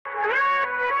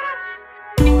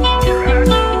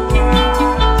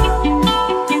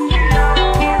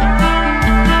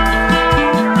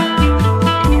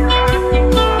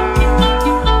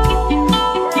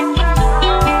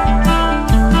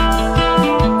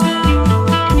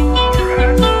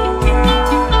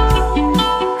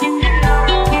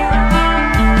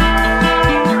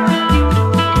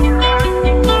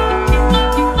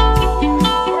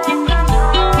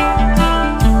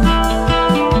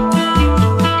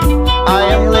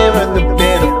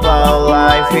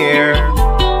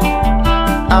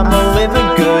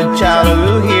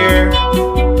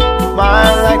My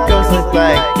life goes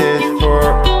like this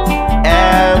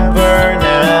forever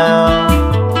now.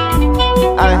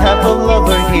 I have a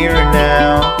lover here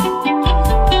now.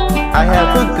 I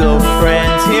have a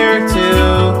girlfriend here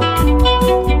too.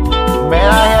 Man,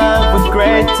 I have a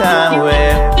great time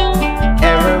with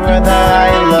everyone that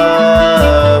I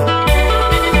love.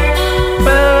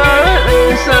 But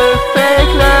it's so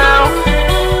fake now.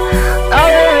 Oh,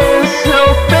 it's so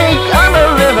fake. I'm a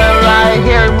living right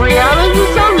here.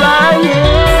 Reality's a lie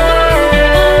here.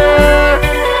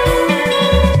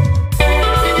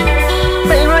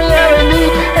 Fake reality,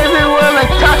 everyone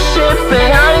like talk shit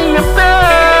behind your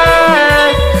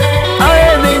back. Oh,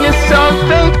 everything is so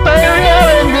fake, but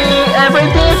reality,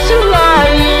 everything's a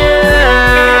lie here.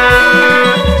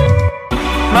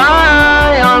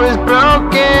 My arm is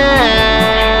broken.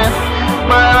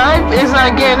 My life is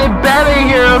not getting better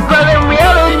here, but in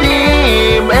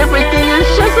reality, everything is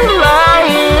just a lie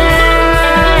here.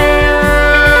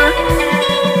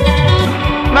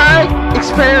 My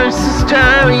experiences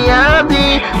turn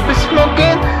reality. We're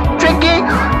smoking, drinking,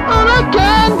 all I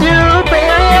can do, but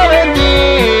in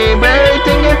reality,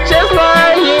 everything is just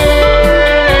lie here.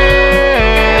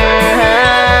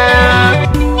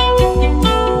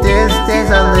 These days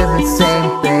I live the same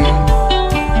thing,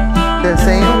 the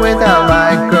same without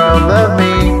my girl love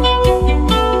me.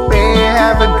 We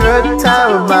have a good time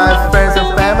with my friends and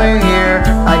family here.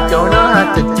 I don't know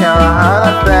how to tell how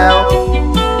I felt.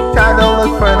 Try to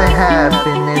look for the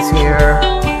happiness here.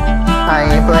 I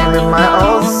ain't blaming my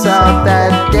old self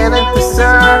that didn't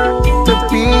deserve